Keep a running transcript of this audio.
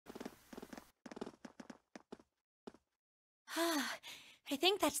I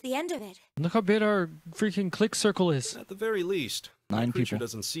think that's the end of it. Look how big our freaking click circle is. At the very least, 9 the creature people.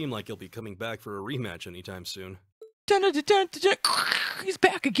 doesn't seem like he'll be coming back for a rematch anytime soon. He's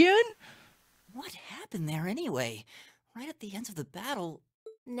back again? What happened there anyway? Right at the end of the battle.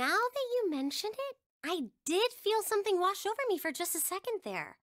 Now that you mention it, I did feel something wash over me for just a second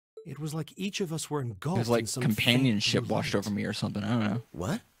there. It was like each of us were engulfed There's in like some companionship faint blue washed light. over me or something. I don't know.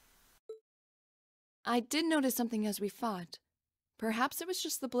 What? I did notice something as we fought. Perhaps it was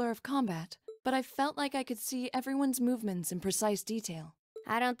just the blur of combat, but I felt like I could see everyone's movements in precise detail.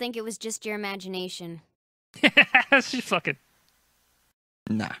 I don't think it was just your imagination. She fucking.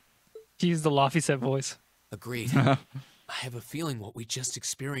 Nah. She used the Laffy set voice. Agreed. I have a feeling what we just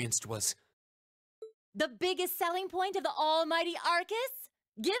experienced was... The biggest selling point of the almighty Arcus?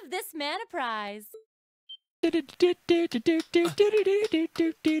 Give this man a prize.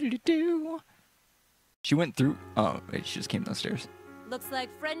 She went through. Oh, wait, she just came downstairs. Looks like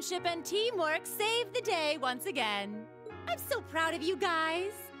friendship and teamwork saved the day once again. I'm so proud of you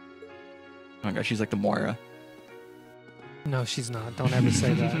guys. Oh my gosh, she's like the Moira. No, she's not. Don't ever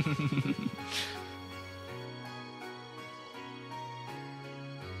say that.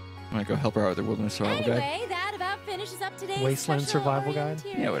 I'm gonna go help her out with the wilderness survival guide. Anyway, that about finishes up today's Wasteland special survival guide?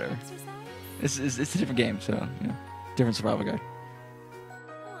 orienteering Yeah, whatever. exercise. It's a different game, so you know, different survival guide.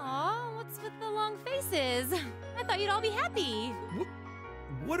 Aw, what's with the long faces? I thought you'd all be happy.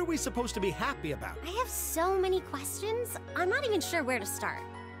 What are we supposed to be happy about? I have so many questions, I'm not even sure where to start.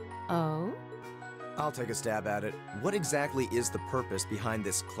 Oh? I'll take a stab at it. What exactly is the purpose behind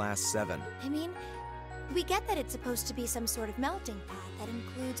this Class 7? I mean, we get that it's supposed to be some sort of melting pot that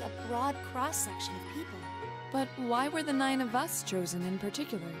includes a broad cross-section of people. But why were the 9 of us chosen in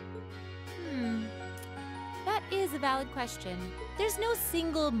particular? That is a valid question. There's no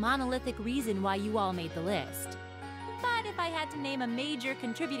single monolithic reason why you all made the list. But if I had to name a major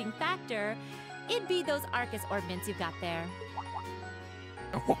contributing factor, it'd be those Arcus orbments you've got there.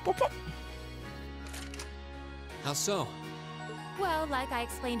 How so? Well, like I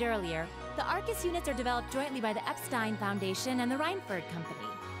explained earlier, the Arcus units are developed jointly by the Epstein Foundation and the Reinford Company.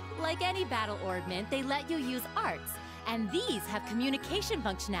 Like any battle orbment, they let you use arts, and these have communication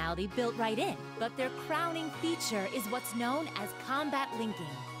functionality built right in. But their crowning feature is what's known as combat linking.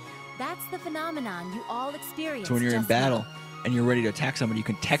 That's the phenomenon you all experience. So when you're in just battle now. and you're ready to attack somebody, you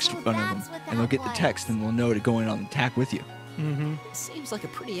can text So one of them, that's what and they'll that get the was. text, and they'll know to go in on the attack with you. Mm-hmm. Seems like a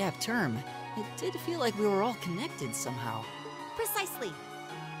pretty apt term. It did feel like we were all connected somehow. Precisely.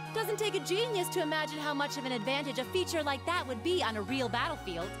 Doesn't take a genius to imagine how much of an advantage a feature like that would be on a real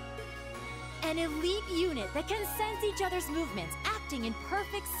battlefield. An elite unit that can sense each other's movements, acting in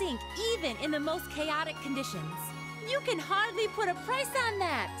perfect sync, even in the most chaotic conditions. You can hardly put a price on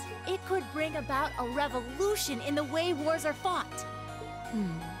that. It could bring about a revolution in the way wars are fought.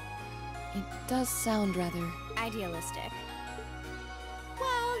 It does sound rather... Idealistic.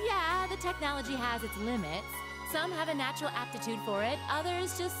 Well, yeah, the technology has its limits. Some have a natural aptitude for it,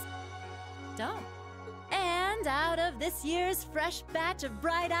 others just don't. And out of this year's fresh batch of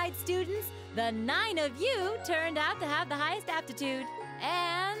bright-eyed students, the 9 of you turned out to have the highest aptitude.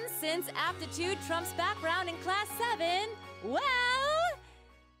 And since aptitude trumps background in Class 7, well,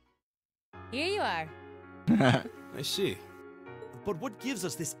 here you are. I see. But what gives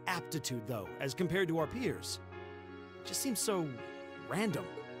us this aptitude, though, as compared to our peers? It just seems so random.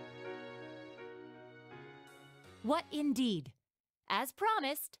 What indeed? As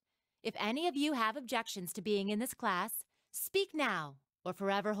promised, if any of you have objections to being in this class, speak now or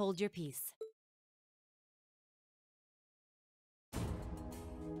forever hold your peace.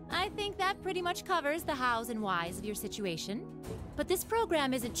 I think that pretty much covers the hows and whys of your situation. But this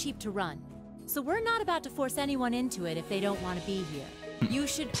program isn't cheap to run, so we're not about to force anyone into it if they don't want to be here. You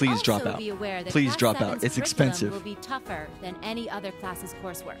should Please also drop out. be aware that Please Class drop 7's out. It's curriculum expensive. will be tougher than any other class's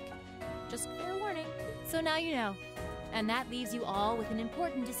coursework. Just fair warning. So now you know. And that leaves you all with an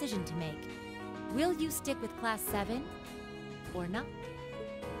important decision to make. Will you stick with Class 7 or not?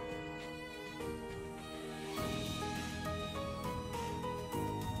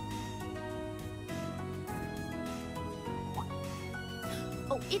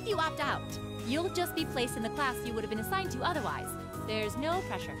 Oh, if you opt out, you'll just be placed in the class you would have been assigned to otherwise. There's no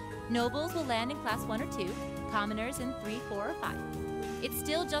pressure. Nobles will land in Class 1 or 2, commoners in 3, 4, or 5. It's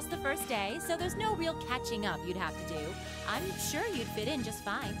still just the first day, so there's no real catching up you'd have to do. I'm sure you'd fit in just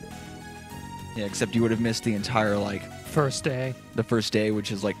fine. Yeah, except you would have missed the entire, like... First day. The first day,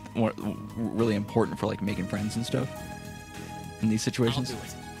 which is, like, really important for, like, making friends and stuff. In these situations. I'll do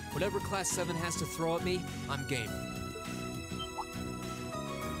it. Whatever Class 7 has to throw at me, I'm game.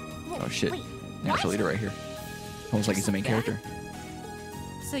 Oh, shit. Natural leader right here. Almost like he's the main character.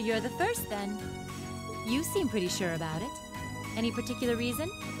 So you're the first then. You seem pretty sure about it. Any particular reason?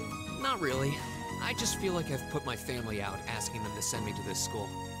 Not really. I just feel like I've put my family out asking them to send me to this school.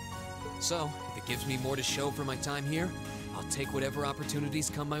 So, if it gives me more to show for my time here, I'll take whatever opportunities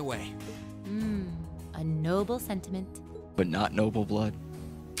come my way. A noble sentiment. But not noble blood.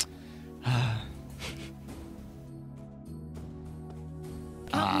 Count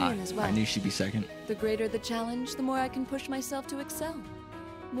me in as well. I knew she'd be second. The greater the challenge, the more I can push myself to excel.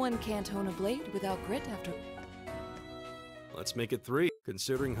 One can't hone a blade without grit after. Let's make it 3.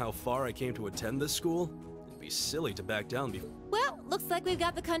 Considering how far I came to attend this school, it'd be silly to back down before. Well, looks like we've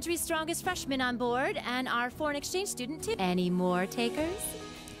got the country's strongest freshman on board, and our foreign exchange student too. Any more takers?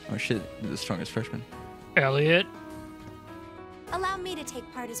 Oh shit, the strongest freshman. Elliot. Allow me to take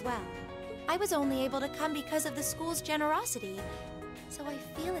part as well. I was only able to come because of the school's generosity, so I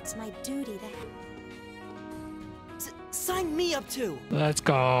feel it's my duty to Sign me up too. Let's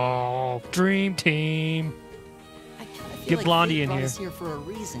go. Dream team. I kind of feel Get like Blondie fate in brought here. us here for a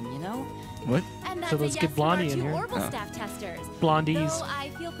reason, you know? What? And that's So let's a get yes Blondie from in our here. 2 Orbal staff testers. Blondies. Though I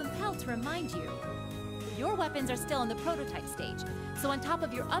feel compelled to remind you, your weapons are still in the prototype stage. So on top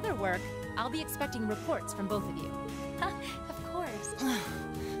of your other work, I'll be expecting reports from both of you. Of course.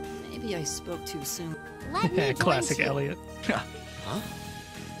 Maybe I spoke too soon. Let me join Classic you. Elliot. Huh?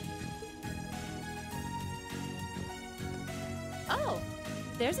 Oh,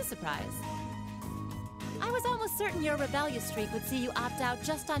 there's a surprise. I was almost certain your rebellious streak would see you opt out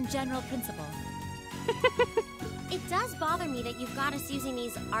just on general principle. It does bother me that you've got us using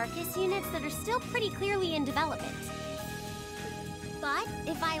these Arcus units that are still pretty clearly in development. But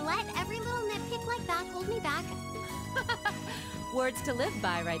if I let every little nitpick like that hold me back... Words to live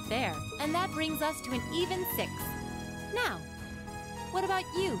by right there. And that brings us to an even 6. Now, what about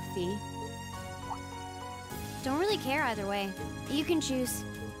you, Fee? Don't really care either way. You can choose.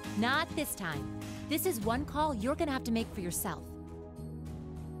 Not this time. This is one call you're gonna have to make for yourself.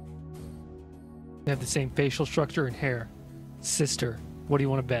 They have the same facial structure and hair. Sister, what do you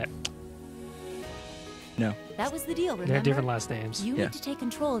want to bet? No. That was the deal, remember? They have different last names. You Yeah. need to take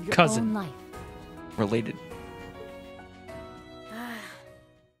control of your Cousin. own life. Related.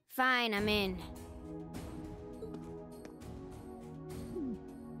 Fine, I'm in.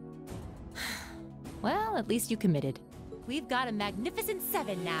 Well, at least you committed. We've got a magnificent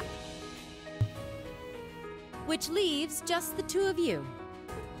 7 nap. Which leaves just the 2 of you.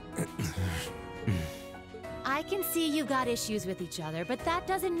 I can see you've got issues with each other, but that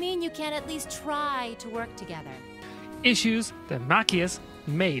doesn't mean you can't at least try to work together. Issues that Machias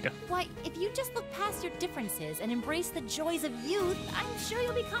made. Why, if you just look past your differences and embrace the joys of youth, I'm sure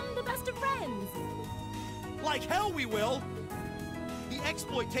you'll become the best of friends. Like hell we will! The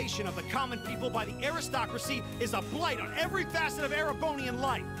exploitation of the common people by the aristocracy is a blight on every facet of Erebonian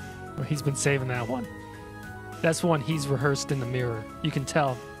life. Well, he's been saving that one. That's one he's rehearsed in the mirror. You can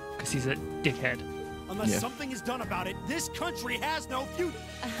tell, because he's a dickhead. Unless something is done about it, this country has no future.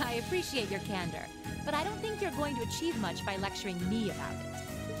 I appreciate your candor, but I don't think you're going to achieve much by lecturing me about it.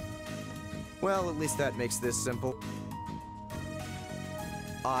 Well, at least that makes this simple.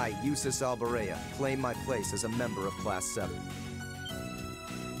 I, Eustace Alborea, claim my place as a member of Class 7.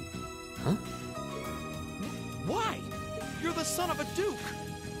 Huh? Why? You're the son of a duke.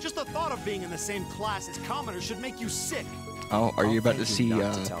 Just the thought of being in the same class as commoners should make you sick. Oh, are you about to Thank see? you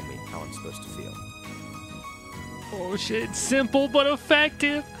not to tell me how I'm supposed to feel. Oh shit, simple but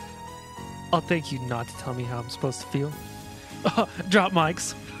effective. I'll thank you not to tell me how I'm supposed to feel. Drop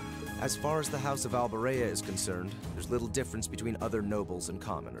mics. As far as the House of Alborea is concerned, there's little difference between other nobles and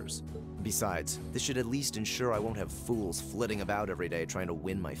commoners. Besides, this should at least ensure I won't have fools flitting about every day trying to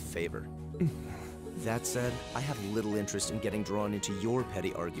win my favor. That said, I have little interest in getting drawn into your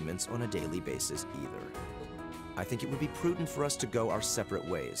petty arguments on a daily basis either. I think it would be prudent for us to go our separate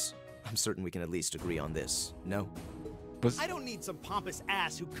ways. I'm certain we can at least agree on this, no? I don't need some pompous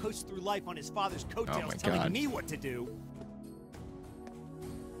ass who coasts through life on his father's coattails my telling God. me what to do.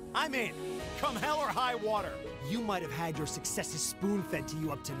 I'm in. Come hell or high water. You might have had your successes spoon-fed to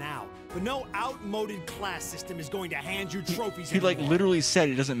you up to now, but no outmoded class system is going to hand you trophies He like anymore. literally said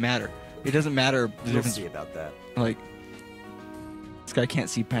it doesn't matter. It doesn't matter the We'll difference. see about that. Like, this guy can't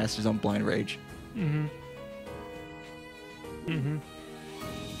see past his own blind rage. Mm-hmm. Mm-hmm.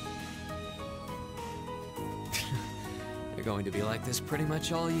 They're going to be like this pretty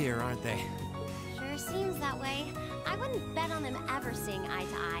much all year, aren't they? Sure seems that way. I wouldn't bet on them ever seeing eye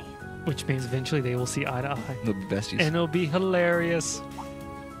to eye. Which means eventually they will see eye to eye. They'll be besties. And it'll be hilarious.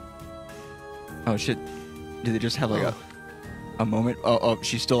 Oh shit! Did they just have like a moment? Oh,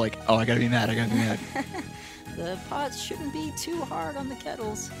 she's still like, oh, I gotta be mad. I gotta be mad. The pots shouldn't be too hard on the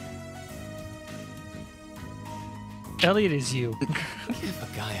kettles. Elliot is you. Give a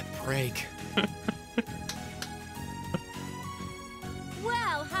guy a break.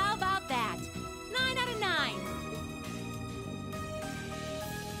 Well, how about that? 9 out of 9.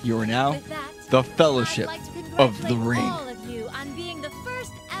 You are now With that, the Fellowship I'd like to of the congratulate Ring. all of you on being the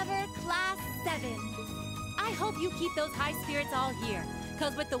first ever Class 7. I hope you keep those high spirits all year,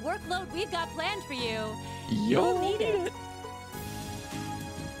 because with the workload we've got planned for you, you'll need it.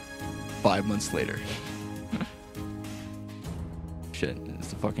 5 months later. Shit, it's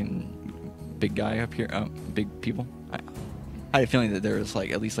the fucking big guy up here. Big people. I had a feeling that there was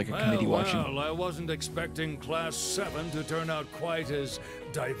like at least like a committee watching. Well, I wasn't expecting Class 7 to turn out quite as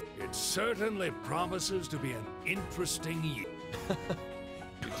diverse. It certainly promises to be an interesting year.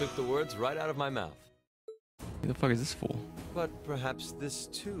 You took the words right out of my mouth. Who the fuck is this fool? But perhaps this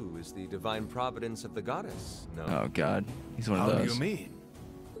too is the divine providence of the goddess. No. Oh god, he's one of How those. do you mean?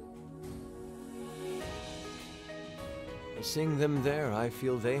 Seeing them there, I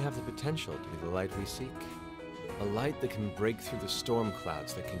feel they have the potential to be the light we seek. A light that can break through the storm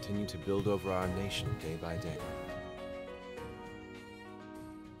clouds that continue to build over our nation day by day.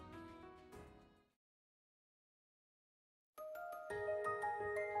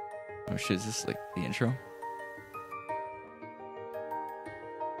 Oh shit, is this like the intro?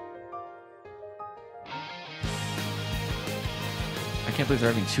 I can't believe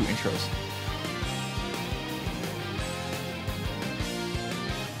they're having 2 intros.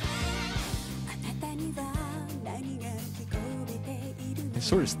 The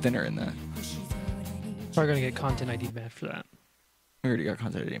sword is thinner in that. We're gonna get content ID matched for that. We already got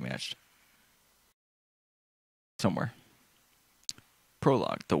content ID matched. Somewhere.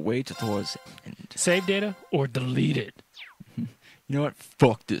 Prologue, the way to Thor's end. Save data or delete it. You know what?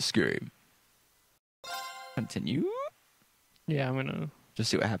 Fuck this game. Continue. Yeah, I'm gonna just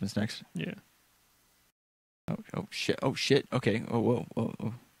see what happens next. Yeah. Oh shit. Oh shit. Okay. Oh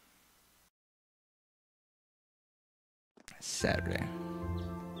whoa. Saturday.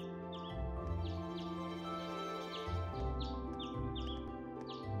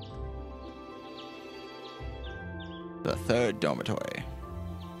 The 3rd dormitory.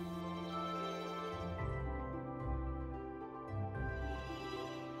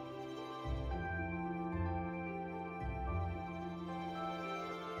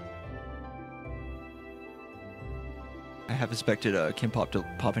 I have expected Kim Pop to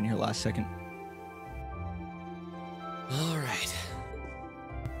pop in here last second. All right.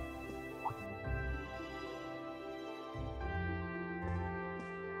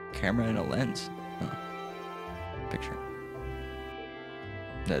 Camera and a lens. Huh. Picture.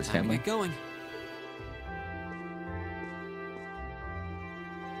 That is family. Get going.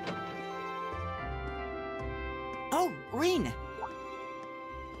 Oh, Reen!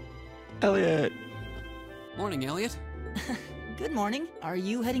 Elliot! Morning, Elliot. Good morning. Are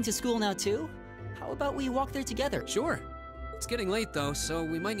you heading to school now too? How about we walk there together? Sure. It's getting late though, so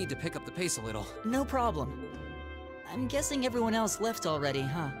we might need to pick up the pace a little. No problem. I'm guessing everyone else left already,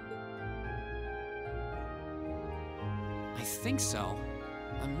 huh? I think so.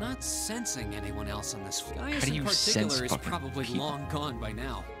 I'm not sensing anyone else on this. How Gaius do in you particular sense is fucking probably people? long gone by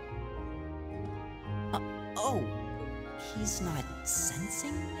now. Oh, he's not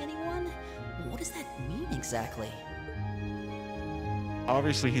sensing anyone? What does that mean exactly?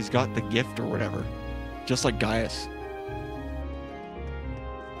 Obviously he's got the gift or whatever. Just like Gaius.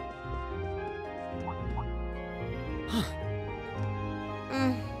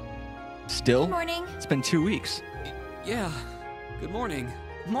 Still? Good morning. It's been 2 weeks. Yeah. Good morning.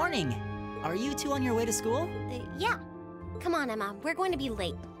 Morning. Are you two on your way to school? Yeah. Come on, Emma. We're going to be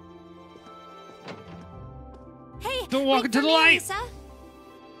late. Hey, don't walk wait into for the me, light. Lisa.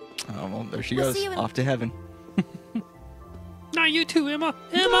 Oh, well, there she We'll goes. see you in- Off to heaven. Not you too, Emma.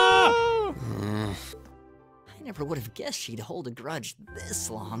 Emma! I never would have guessed she'd hold a grudge this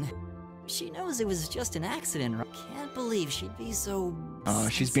long. She knows it was just an accident. Can't believe she'd be so...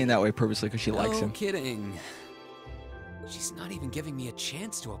 She's being that way purposely because she likes No him. kidding. She's not even giving me a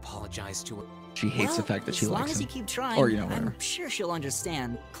chance to apologize to her. She hates the fact that she as long likes as him. you keep trying, Or, you know, whatever. I'm sure she'll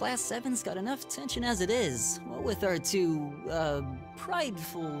understand. Class 7's got enough tension as it is. What with our two,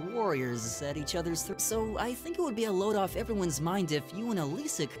 prideful warriors at each other's throats. So I think it would be a load off everyone's mind if you and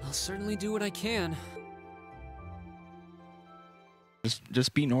Elisa... I'll certainly do what I can.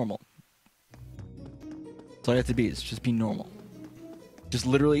 Just be normal. That's all you have to be, is just be normal. Just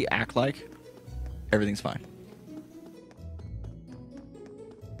literally act like everything's fine.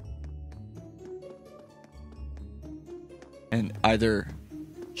 And either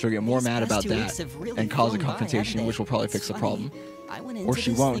She'll get more These mad past about 2 that weeks have really and cause a flown by, confrontation, haven't which will they? probably It's fix the funny. problem. I went Or into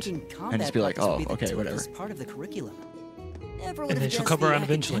she this won't, thinking and just be like, combat oh, practice okay, would be the whatever. toughest part of the curriculum. Never And would then have she'll guessed come the around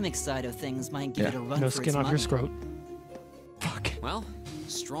eventually. academic side of things might give it a run No for skin its off your money. scrot. Well,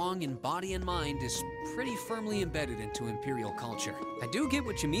 strong in body and mind is pretty firmly embedded into Imperial culture. I do get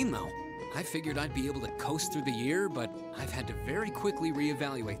what you mean, though. I figured I'd be able to coast through the year, but I've had to very quickly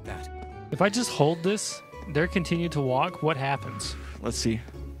reevaluate that. If I just hold this, they continue to walk, what happens? Let's see.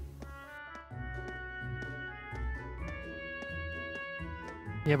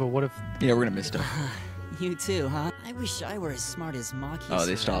 Yeah, but what if... Yeah, we're gonna miss stuff. You too, huh? I wish I were as smart as Maki's Oh,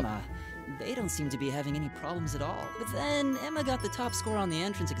 they or stopped. Emma. They don't seem to be having any problems at all. But then Emma got the top score on the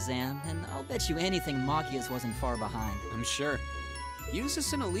entrance exam, and I'll bet you anything Maki's wasn't far behind. I'm sure.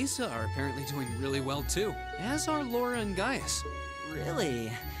 Eustace and Elisa are apparently doing really well too, as are Laura and Gaius.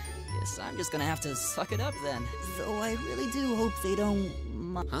 Really? Guess I'm just gonna have to suck it up then. Though I really do hope they don't...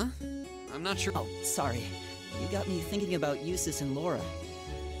 Huh? I'm not sure. Oh, sorry. You got me thinking about Eustace and Laura.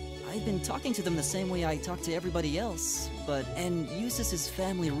 I've been talking to them the same way I talk to everybody else, and Eustace's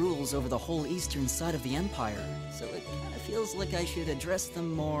family rules over the whole eastern side of the Empire, so it kind of feels like I should address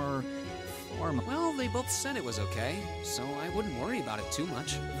them more formal. Well, they both said it was okay, so I wouldn't worry about it too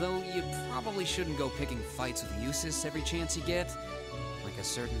much. Though you probably shouldn't go picking fights with Eustace every chance you get, like a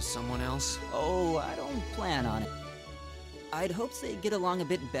certain someone else. Oh, I don't plan on it. I'd hoped they'd get along a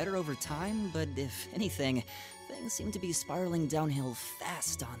bit better over time, but if anything, things seem to be spiraling downhill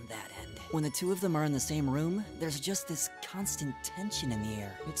fast on that end. When the two of them are in the same room, there's just this constant tension in the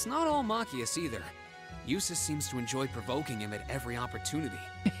air. It's not all Machias either. Eustace seems to enjoy provoking him at every opportunity.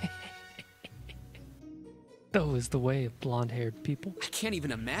 That was the way of blonde-haired people. I can't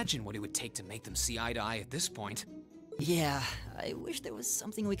even imagine what it would take to make them see eye to eye at this point. Yeah, I wish there was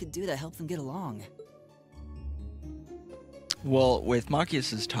something we could do to help them get along. Well, with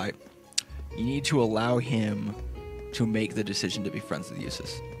Machias's type, you need to allow him to make the decision to be friends with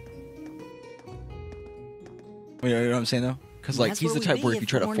Eustace. You know what I'm saying, though? Because, like, he's the type where if you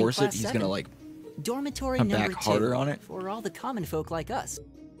try to force it, he's gonna, like, Dormitory come number back harder 2, on it. for all the common folk like us.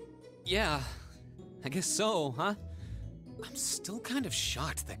 Yeah, I guess so, huh? I'm still kind of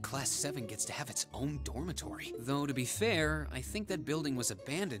shocked that Class 7 gets to have its own dormitory. Though, to be fair, I think that building was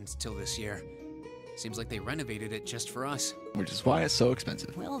abandoned till this year. Seems like they renovated it just for us. Which is why it's so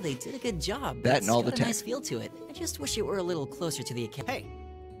expensive. Well, they did a good job. That and all It's the got a tech. nice feel to it. I just wish it were a little closer to the account. Hey,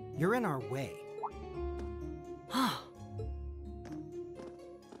 you're in our way. Oh,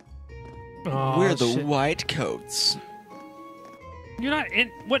 We're the shit. white coats. You're not in...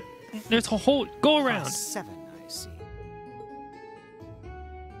 What? There's a whole... Go around. Class 7, I see.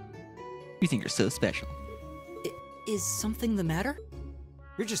 You think you're so special. Is something the matter?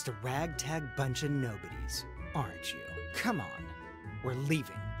 You're just a ragtag bunch of nobodies, aren't you? Come on, we're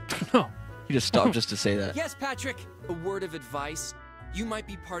leaving. No. You just stopped just to say that. Yes, Patrick. A word of advice. You might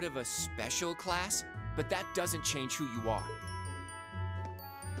be part of a special class, but that doesn't change who you are.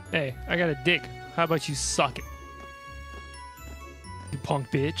 Hey, I got a dick. How about you suck it? You punk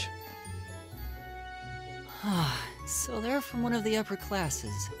bitch. So they're from one of the upper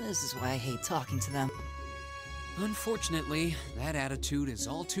classes. This is why I hate talking to them. Unfortunately, that attitude is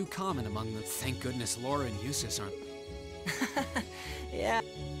all too common among the... Thank goodness Laura and Eustace aren't... Yeah.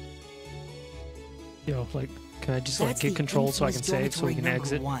 Yo, like, can I just, like, That's get the control so I can infamous save so we can dormitory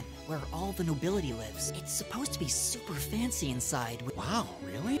exit? number 1, where all the nobility lives. It's supposed to be super fancy inside. Wow,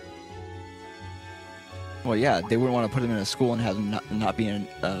 really? Well, yeah, they wouldn't want to put him in a school and have him not be in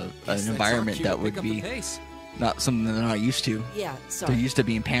an environment that would be not something they're not used to. Yeah, sorry. They're used to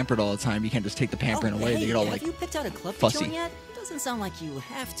being pampered all the time. You can't just take the pampering away. They get all, have like, you picked out a club fussy. to join yet? Doesn't sound like you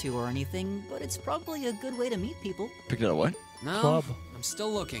have to or anything, but it's probably a good way to meet people. Picked out a what? No, Club. I'm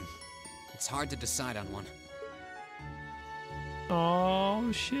still looking. It's hard to decide on one. Oh,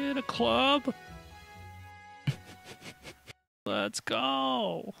 shit, a club? Let's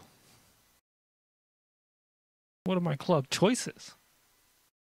go. What are my club choices?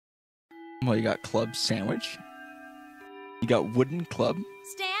 Well, you got club sandwich. You got wooden club.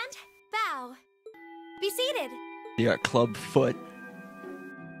 Stand, bow, be seated. You got club foot.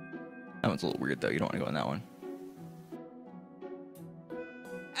 That one's a little weird, though. You don't want to go in that one.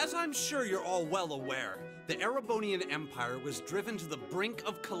 As I'm sure you're all well aware, the Erebonian Empire was driven to the brink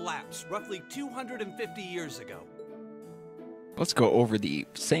of collapse roughly 250 years ago. Let's go over the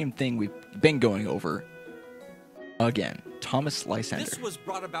same thing we've been going over again. Thomas Lysander. This was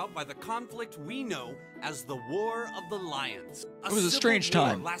brought about by the conflict we know as the War of the Lions. It was a civil strange war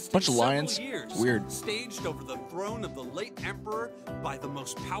time. lasting Bunch of several lions. years, Weird. Staged over the throne of the late emperor by the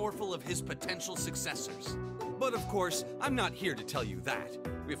most powerful of his potential successors. But of course, I'm not here to tell you that.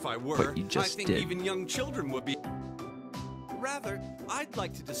 If I were, I think even young children would be. Rather, I'd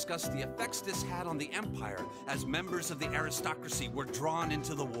like to discuss the effects this had on the Empire as members of the aristocracy were drawn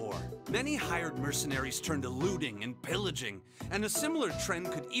into the war. Many hired mercenaries turned to looting and pillaging, and a similar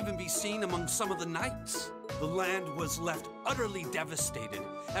trend could even be seen among some of the knights. The land was left utterly devastated,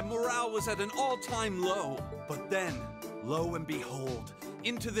 and morale was at an all-time low. But then, lo and behold,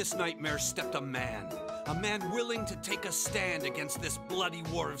 into this nightmare stepped a man willing to take a stand against this bloody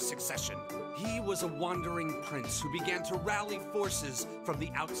war of succession. He was a wandering prince who began to rally forces from the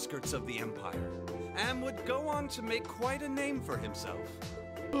outskirts of the Empire, and would go on to make quite a name for himself.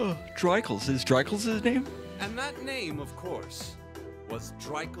 Dreikels. Is Dreikels his name? And that name, of course, was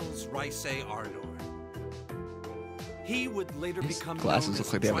Dreikels Rysei Arnor. He would later become glasses known look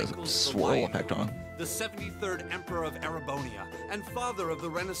as like they have a Dreikels swirl effect on. the 73rd Emperor of Erebonia and father of the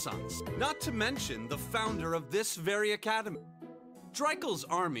Renaissance, not to mention the founder of this very academy. Dreikels'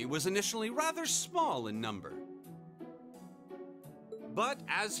 army was initially rather small in number. But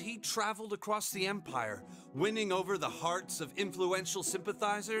as he traveled across the Empire, winning over the hearts of influential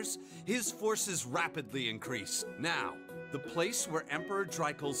sympathizers, his forces rapidly increased. Now, the place where Emperor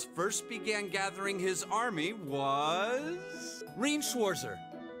Dreikels first began gathering his army was... Reen Schwarzer,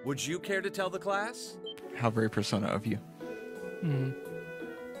 would you care to tell the class? How very Persona of you. Hmm.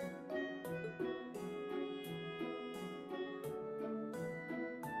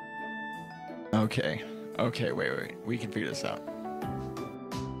 Okay. Okay, wait. We can figure this out.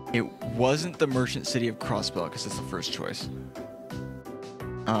 It wasn't the merchant city of Crossbell, because it's the first choice.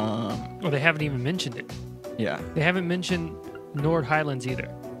 Well, they haven't even mentioned it. Yeah. They haven't mentioned Nord Highlands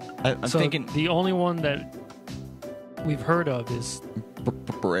either. I'm so thinking the only one that we've heard of is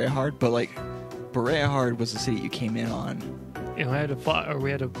Bereahard, but like Bereahard was the city you came in on. You know, we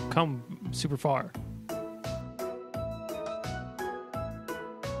had to come super far.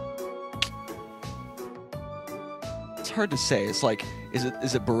 It's hard to say. It's like, is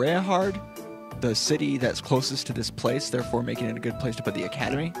it Bereahard, the city that's closest to this place, therefore making it a good place to put the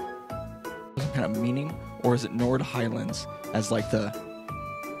academy? Some kind of meaning, or is it Nord Highlands as like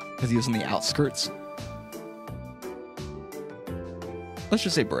because he was on the outskirts? Let's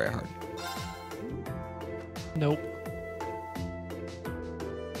just say Bereahard. Nope.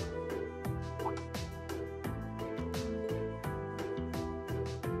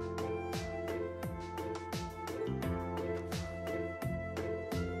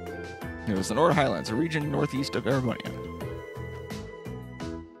 It was the Nord Highlands, a region northeast of Erebonia.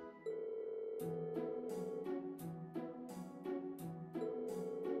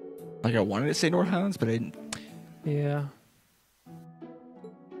 Like, I wanted to say Nord Highlands, but I didn't. Yeah.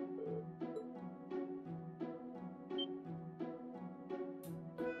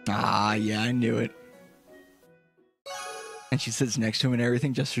 Ah, yeah, I knew it. And she sits next to him and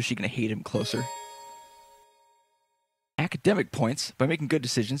everything just so she can hate him closer. Academic points. By making good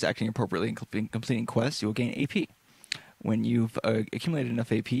decisions, acting appropriately, and completing quests, you will gain AP. When you've accumulated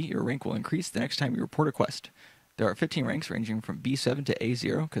enough AP, your rank will increase the next time you report a quest. There are 15 ranks ranging from B7 to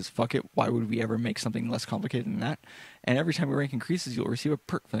A0, because fuck it, why would we ever make something less complicated than that? And every time your rank increases, you'll receive a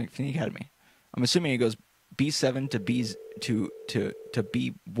perk from the Academy. I'm assuming it goes B7 to to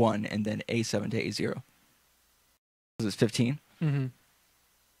B1 and then A7 to A0. This is 15. Mm-hmm.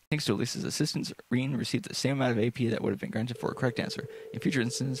 Thanks to Elisa's assistance, Reen received the same amount of AP that would have been granted for a correct answer. In future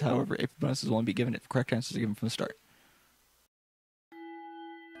instances, however, AP bonuses will only be given if correct answers are given from the start.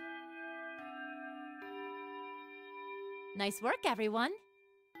 Nice work, everyone.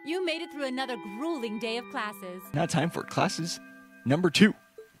 You made it through another grueling day of classes. Now time for classes number 2.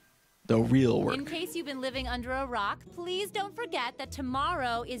 The real work. In case you've been living under a rock, please don't forget that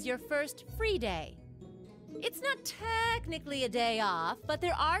tomorrow is your first free day. It's not technically a day off, but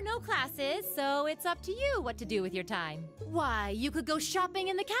there are no classes, so it's up to you what to do with your time. Why, you could go shopping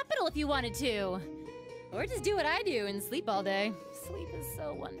in the capital if you wanted to. Or just do what I do and sleep all day. Sleep is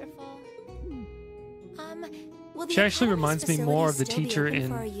so wonderful. Will the She actually Academy's reminds me more of the facilities teacher still be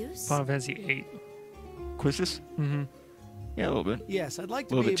in open for our use? Final Fantasy VIII. Quizzes? Mm-hmm. Yeah, a little bit. Yes, I'd like A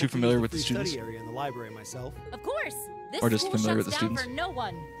to little be bit too able to familiar use with the the free students. study area in the library myself. Of course! This Or just school familiar shuts with the down students. for no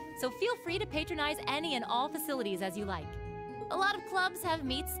one, so feel free to patronize any and all facilities as you like. A lot of clubs have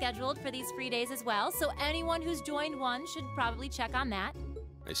meets scheduled for these free days as well, so anyone who's joined one should probably check on that.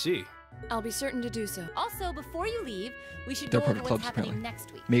 I see. I'll be certain to do so. Also, before you leave, we should They're go part over of what's clubs, happening apparently.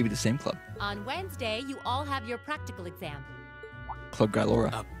 next week. Maybe the same club. On Wednesday, you all have your practical exam. Club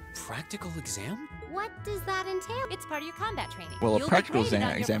Gylora. A practical exam? What does that entail? It's part of your combat training. Well, a You'll be practical graded on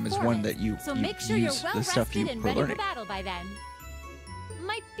your exam is one that performance, you so make sure you're use well the stuff rested you and were ready learning. for battle by then.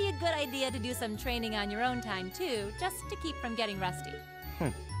 might be a good idea to do some training on your own time, too, just to keep from getting rusty.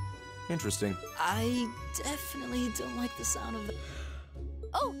 Interesting. I definitely don't like the sound of the...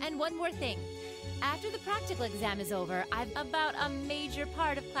 Oh, and one more thing. After the practical exam is over, I've about a major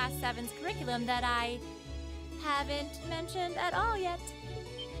part of Class 7's curriculum that I haven't mentioned at all yet.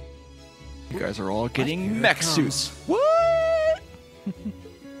 You guys are all getting mech suits. What?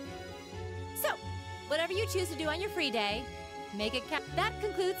 So, whatever you choose to do on your free day, make it count. That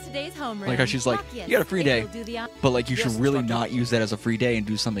concludes today's homeroom. Like how she's like, you got a free day, but like you should really not use that as a free day and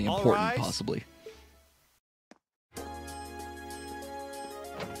do something important, possibly.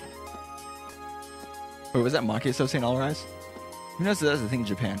 Wait, was that Maki stuff saying all rise? Who knows that's the thing in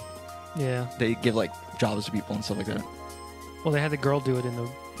Japan? Yeah. They give like jobs to people and stuff like that. Well, they had the girl do it in the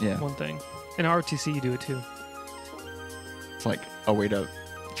Yeah. one thing. In ROTC, you do it too. It's like a way to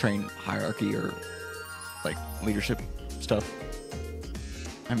train hierarchy or like leadership stuff.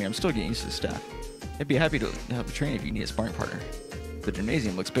 I mean, I'm still getting used to the staff. I'd be happy to help you train if you need a sparring partner. The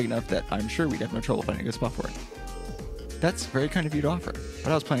gymnasium looks big enough that I'm sure we'd have no trouble finding a good spot for it. That's very kind of you to offer,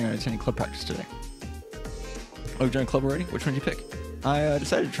 but I was planning on attending club practice today. Oh, you joined a club already? Which one did you pick? I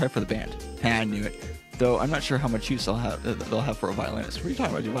decided to try for the band. I knew it. Though I'm not sure how much use they'll have for a violinist. What are you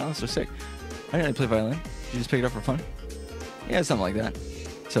talking about? Your violinists are sick. I didn't play violin. Did you just pick it up for fun? Yeah, something like that.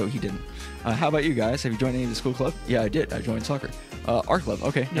 So he didn't. How about you guys? Have you joined any of the school club? Yeah, I did. I joined soccer. Art club.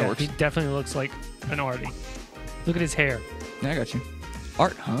 Okay, that Yeah, works. he definitely looks like an arty. Look at his hair. Yeah, I got you.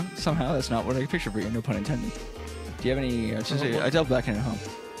 Art, huh? Somehow that's not what I pictured for you. No pun intended. Do you have any... I delved back in at home.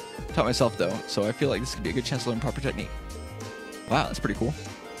 Taught myself, though, so I feel like this could be a good chance to learn proper technique. Wow, that's pretty cool.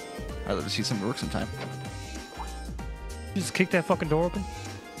 I'd love to see some of your work sometime. You just kick that fucking door open?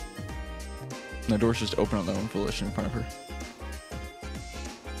 The door's just open on their own volition in front of her.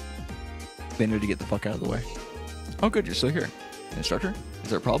 They need to get the fuck out of the way. Oh, good, you're still here. Instructor? Is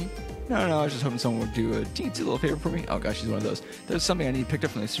there a problem? No, I was just hoping someone would do a teensy little favor for me. Oh gosh, she's one of those. There's something I need picked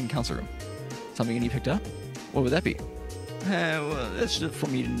up from the student council room. Something you need picked up? What would that be? Well, that's just for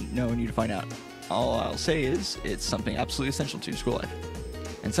me to know and you to find out. All I'll say is, it's something absolutely essential to your school life.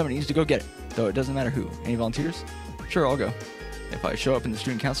 And somebody needs to go get it, though it doesn't matter who. Any volunteers? Sure, I'll go. If I show up in the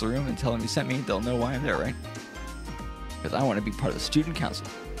student council room and tell them you sent me, they'll know why I'm there, right? Because I want to be part of the student council.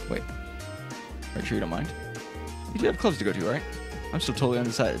 Wait, are you sure you don't mind? You do have clubs to go to, right? I'm still totally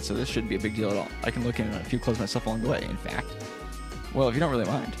undecided, so this shouldn't be a big deal at all. I can look in a few clubs myself along the way, in fact. Well, if you don't really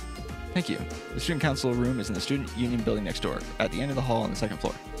mind. Thank you. The student council room is in the student union building next door, at the end of the hall on the second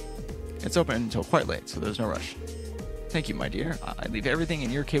floor. It's open until quite late, so there's no rush. Thank you, my dear. I leave everything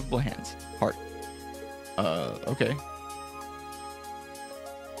in your capable hands. Heart. Okay.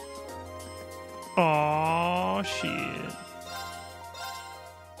 Aw, shit.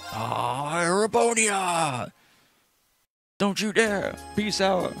 Arabonia! Don't you dare! Peace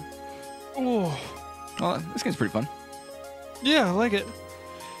out! Oh. Well, this game's pretty fun. Yeah, I like it.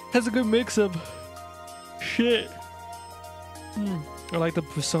 Has a good mix of shit. I like the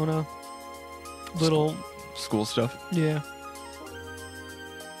Persona little school stuff. Yeah.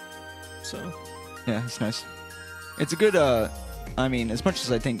 So. Yeah, it's nice. It's a good, I mean, as much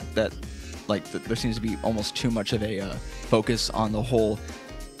as I think that, like, there seems to be almost too much of a focus on the whole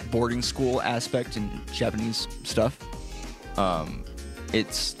boarding school aspect in Japanese stuff,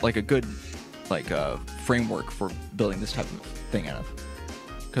 it's like a good, like, framework for building this type of thing out of.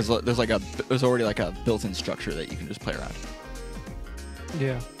 Because there's already like a built-in structure that you can just play around.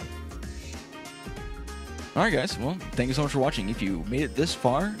 Yeah. All right, guys. Well, thank you so much for watching. If you made it this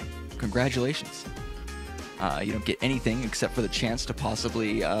far, congratulations. You don't get anything except for the chance to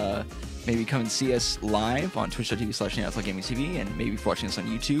possibly maybe come and see us live on twitch.tv/NeonAthlonGamingTV, and maybe if you're watching this on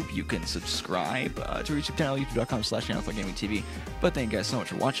YouTube, you can subscribe to our YouTube channel, youtube.com/NeonAthlonGamingTV. But thank you guys so much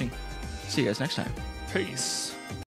for watching. See you guys next time. Peace.